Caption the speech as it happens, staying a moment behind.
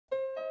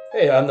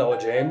Hey, I'm Noah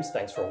James,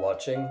 thanks for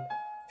watching.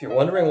 If you're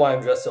wondering why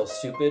I'm dressed so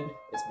stupid,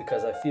 it's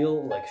because I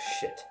feel like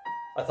shit.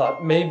 I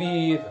thought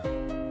maybe,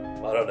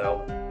 I don't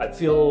know, I'd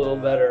feel a little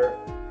better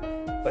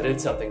if I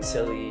did something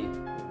silly.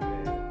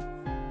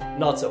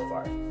 Not so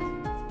far.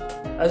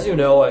 As you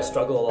know, I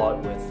struggle a lot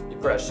with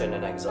depression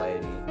and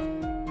anxiety.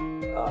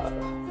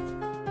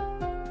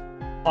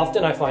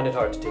 Often I find it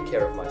hard to take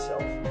care of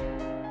myself.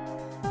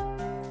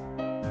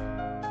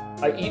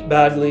 I eat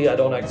badly, I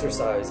don't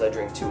exercise, I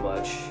drink too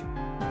much.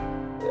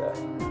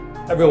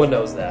 Yeah, everyone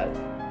knows that.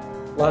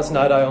 Last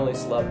night I only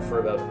slept for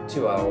about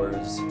 2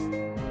 hours.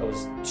 I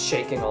was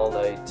shaking all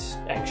night,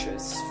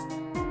 anxious.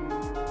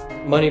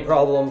 Money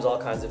problems, all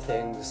kinds of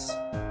things.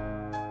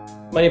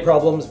 Money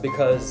problems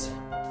because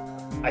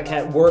I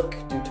can't work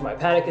due to my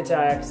panic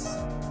attacks.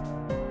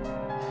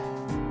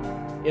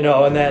 You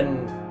know, and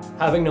then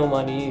having no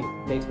money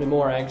makes me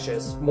more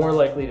anxious, more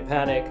likely to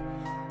panic,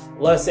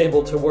 less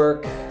able to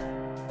work.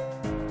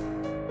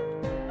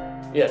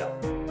 You know.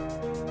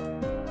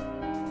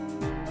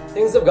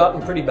 Things have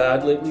gotten pretty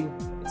bad lately.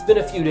 It's been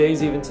a few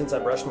days even since I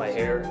brushed my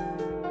hair.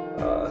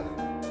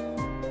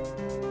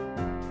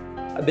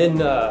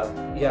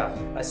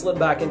 I slipped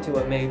back into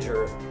a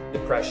major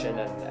depression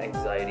and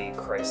anxiety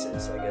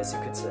crisis, I guess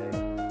you could say.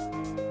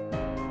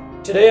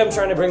 Today I'm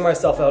trying to bring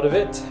myself out of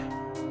it.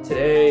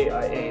 Today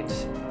I ate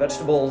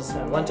vegetables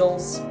and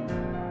lentils.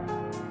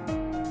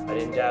 I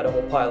didn't add a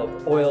whole pile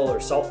of oil or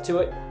salt to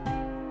it.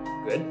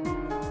 Good.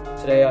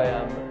 Today I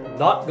am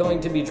not going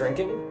to be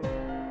drinking.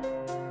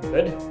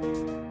 Good.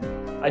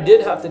 I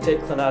did have to take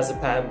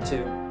clonazepam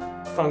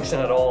to function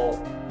at all.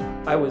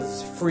 I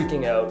was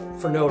freaking out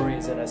for no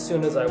reason as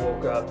soon as I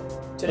woke up.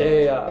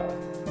 Today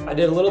I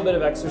did a little bit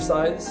of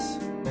exercise.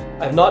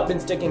 I've not been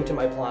sticking to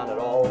my plan at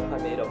all. I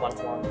made a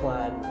month-long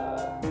plan.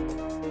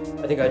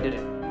 I think I did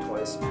it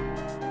twice.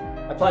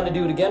 I plan to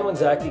do it again when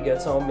Zachy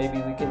gets home. Maybe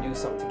we can do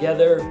some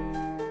together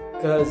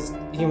because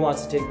he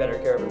wants to take better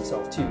care of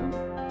himself too.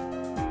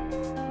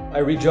 I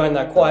rejoined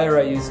that choir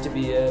I used to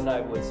be in. I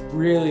was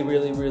really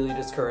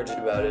discouraged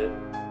about it.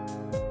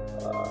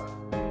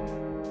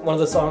 One of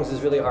the songs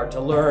is really hard to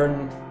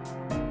learn.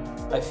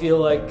 I feel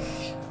like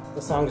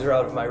the songs are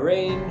out of my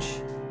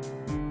range,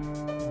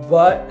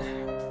 but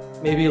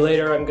maybe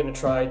later I'm going to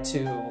try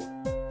to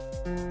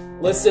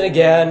listen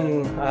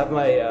again. I have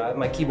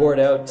my keyboard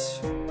out,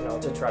 you know,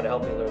 to try to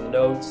help me learn the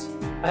notes.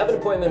 I have an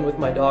appointment with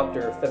my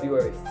doctor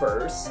February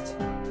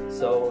 1st,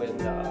 so in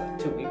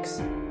 2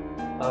 weeks.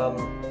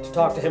 To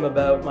talk to him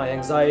about my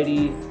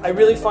anxiety. I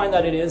really find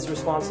that it is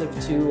responsive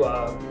to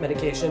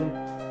medication.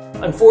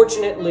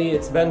 Unfortunately,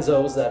 it's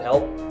benzos that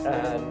help,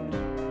 and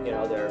you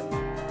know, they're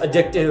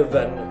addictive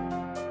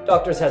and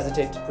doctors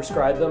hesitate to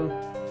prescribe them,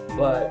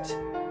 but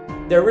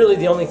they're really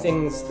the only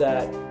things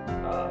that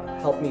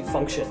help me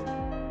function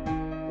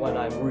when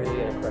I'm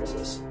really in a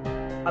crisis.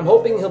 I'm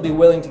hoping he'll be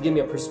willing to give me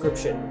a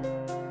prescription,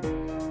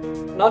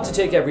 not to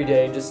take every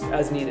day, just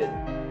as needed.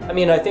 I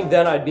mean, I think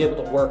then I'd be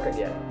able to work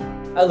again.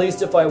 At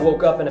least if I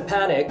woke up in a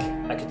panic,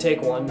 I could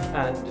take one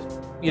and,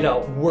 you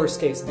know, worst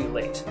case, be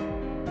late.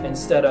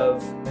 Instead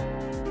of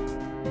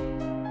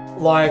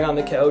lying on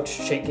the couch,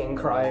 shaking,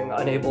 crying,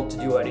 unable to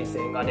do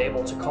anything,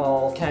 unable to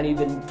call, can't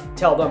even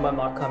tell them I'm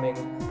not coming.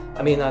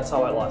 I mean, that's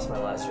how I lost my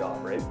last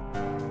job, right?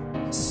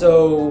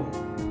 So,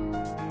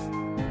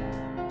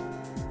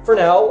 for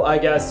now, I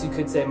guess you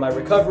could say my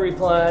recovery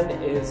plan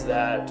is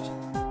that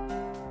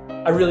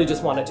I really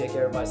just want to take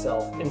care of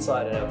myself,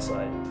 inside and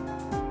outside.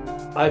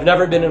 I've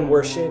never been in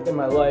worse shape in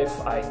my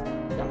life. I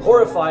am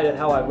horrified at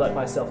how I've let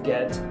myself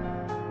get.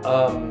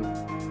 I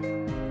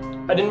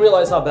didn't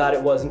realize how bad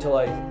it was until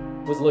I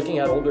was looking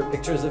at older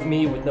pictures of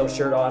me with no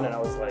shirt on, and I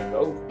was like,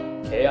 oh,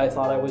 okay, I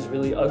thought I was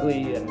really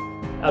ugly and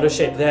out of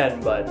shape then,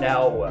 but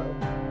now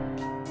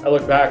I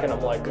look back and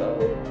I'm like,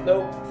 oh,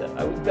 no,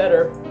 I was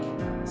better.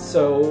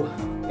 So,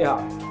 yeah,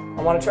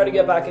 I want to try to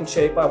get back in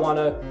shape. I want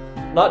to,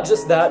 not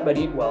just that, but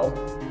eat well.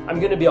 I'm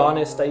going to be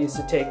honest, I used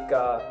to take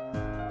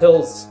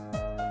pills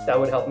that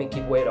would help me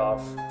keep weight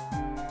off.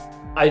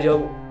 I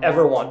don't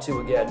ever want to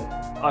again.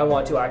 I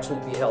want to actually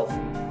be healthy,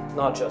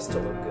 not just to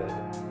look good.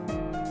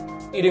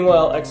 Eating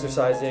well,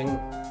 exercising,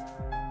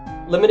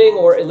 limiting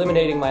or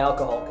eliminating my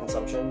alcohol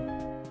consumption.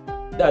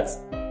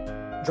 That's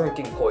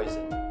drinking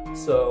poison.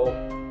 So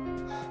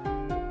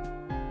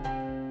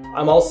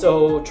I'm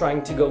also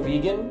trying to go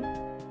vegan,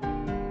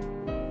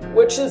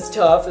 which is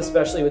tough,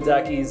 especially with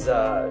Zachy's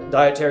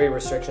dietary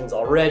restrictions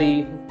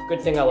already.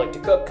 Good thing I like to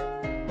cook.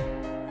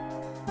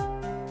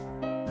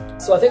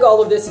 So I think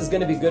all of this is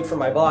going to be good for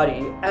my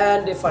body,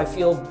 and if I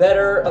feel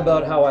better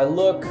about how I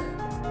look,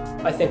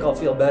 I think I'll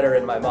feel better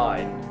in my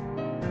mind.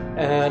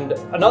 And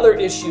another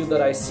issue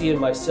that I see in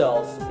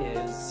myself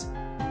is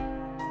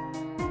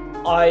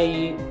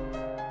I'm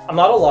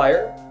not a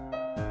liar,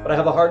 but I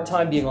have a hard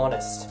time being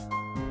honest,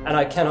 and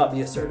I cannot be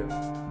assertive.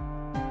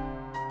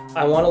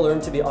 I want to learn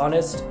to be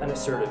honest and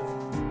assertive.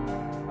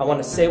 I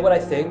want to say what I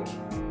think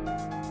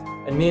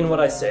and mean what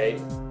I say,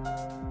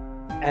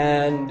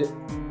 and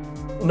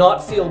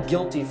not feel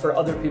guilty for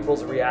other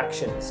people's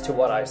reactions to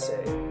what I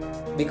say,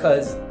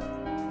 because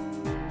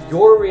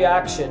Your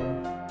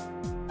reaction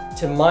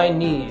to my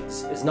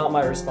needs is not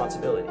my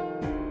responsibility.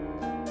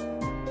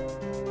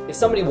 If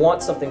somebody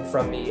wants something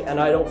from me and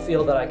I don't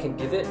feel that I can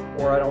give it,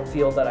 or I don't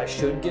feel that I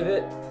should give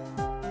it,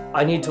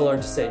 I need to learn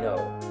to say no.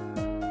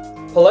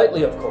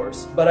 Politely, of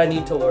course, but I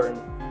need to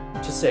learn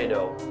to say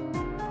no.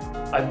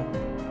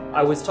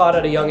 I was taught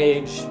at a young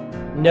age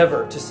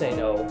never to say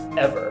no,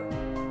 ever,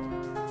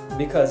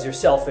 because you're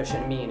selfish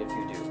and mean if you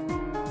do.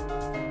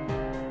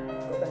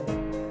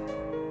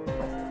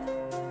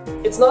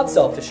 It's not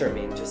selfish or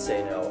mean to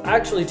say no.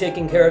 Actually,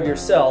 taking care of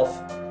yourself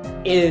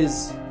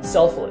is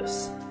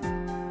selfless.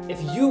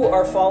 If you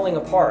are falling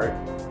apart,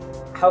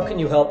 how can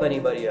you help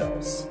anybody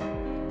else?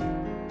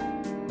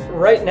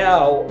 Right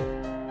now,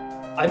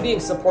 I'm being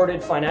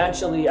supported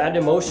financially and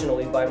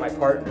emotionally by my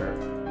partner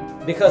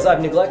because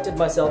I've neglected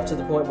myself to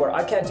the point where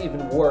I can't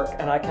even work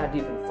and I can't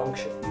even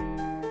function.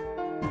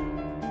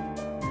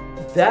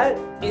 That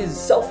is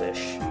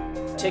selfish.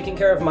 Taking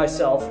care of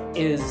myself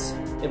is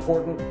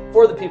important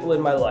for the people in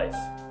my life.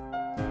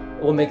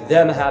 It will make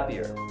them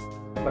happier.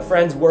 My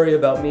friends worry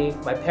about me,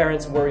 my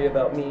parents worry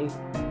about me,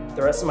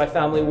 the rest of my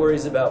family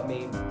worries about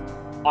me,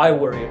 I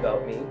worry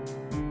about me.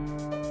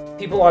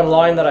 People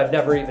online that I've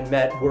never even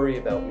met worry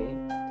about me.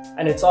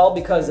 And it's all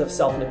because of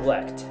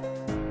self-neglect.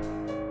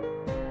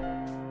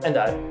 And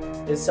that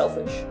is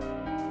selfish.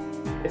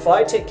 If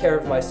I take care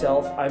of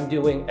myself, I'm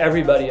doing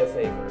everybody a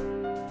favor.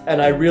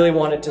 And I really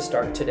want it to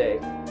start today.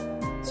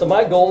 So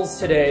my goals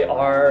today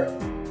are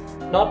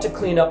not to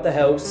clean up the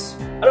house.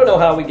 I don't know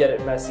how we get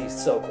it messy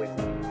so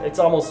quickly. It's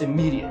almost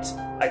immediate.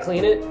 I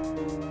clean it,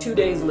 2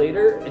 days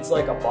later, it's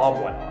like a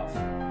bomb went off.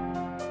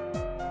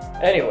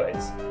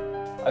 Anyways,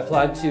 I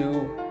plan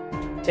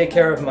to take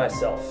care of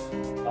myself.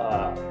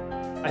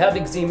 I have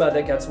eczema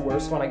that gets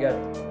worse when I get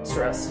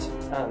stressed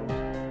and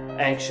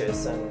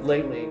anxious, and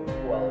lately,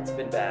 well, it's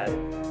been bad.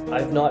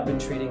 I've not been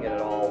treating it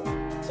at all,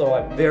 so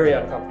I'm very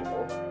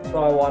uncomfortable.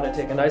 So I want to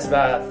take a nice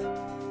bath,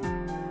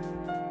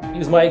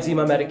 use my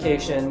eczema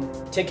medication,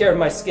 take care of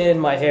my skin,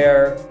 my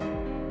hair.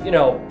 You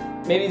know,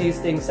 maybe these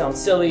things sound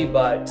silly,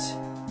 but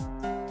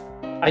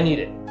I need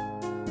it.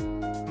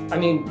 I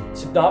mean,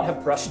 to not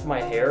have brushed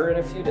my hair in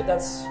a few days,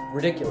 that's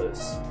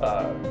ridiculous.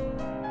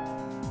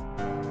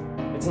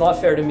 It's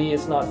not fair to me,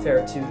 it's not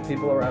fair to the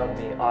people around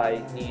me.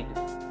 I need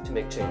to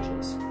make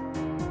changes.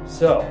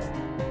 So,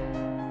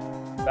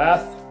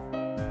 bath,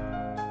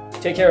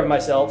 take care of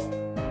myself,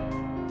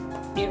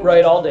 eat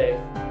right all day,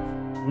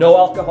 no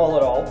alcohol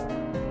at all.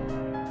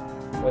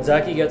 When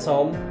Zachy gets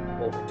home,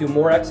 we'll do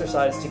more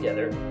exercise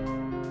together,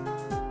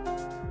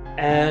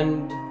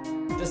 and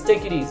just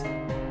take it easy.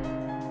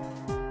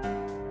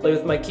 Play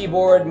with my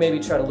keyboard, maybe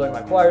try to learn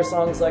my choir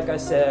songs like I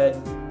said,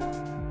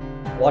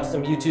 watch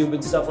some YouTube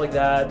and stuff like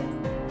that,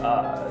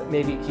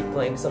 maybe keep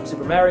playing some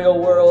Super Mario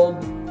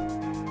World.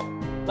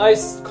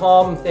 Nice,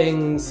 calm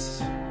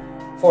things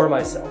for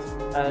myself.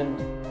 And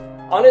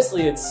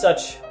honestly, it's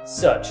such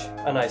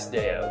a nice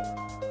day out.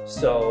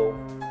 So,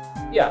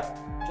 yeah,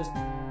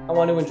 I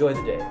want to enjoy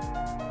the day.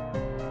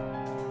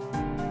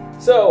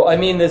 So, I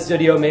mean, this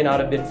video may not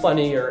have been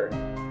funny or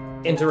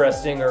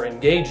interesting or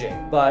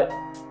engaging, but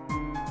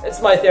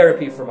it's my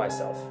therapy for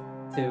myself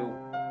to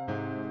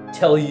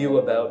tell you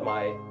about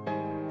my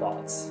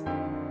thoughts.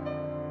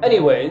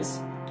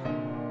 Anyways,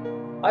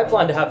 I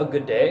plan to have a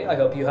good day. I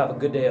hope you have a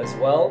good day as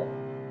well.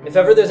 If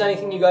ever there's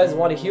anything you guys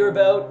want to hear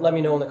about, let me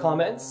know in the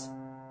comments.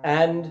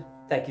 And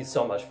thank you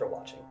so much for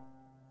watching.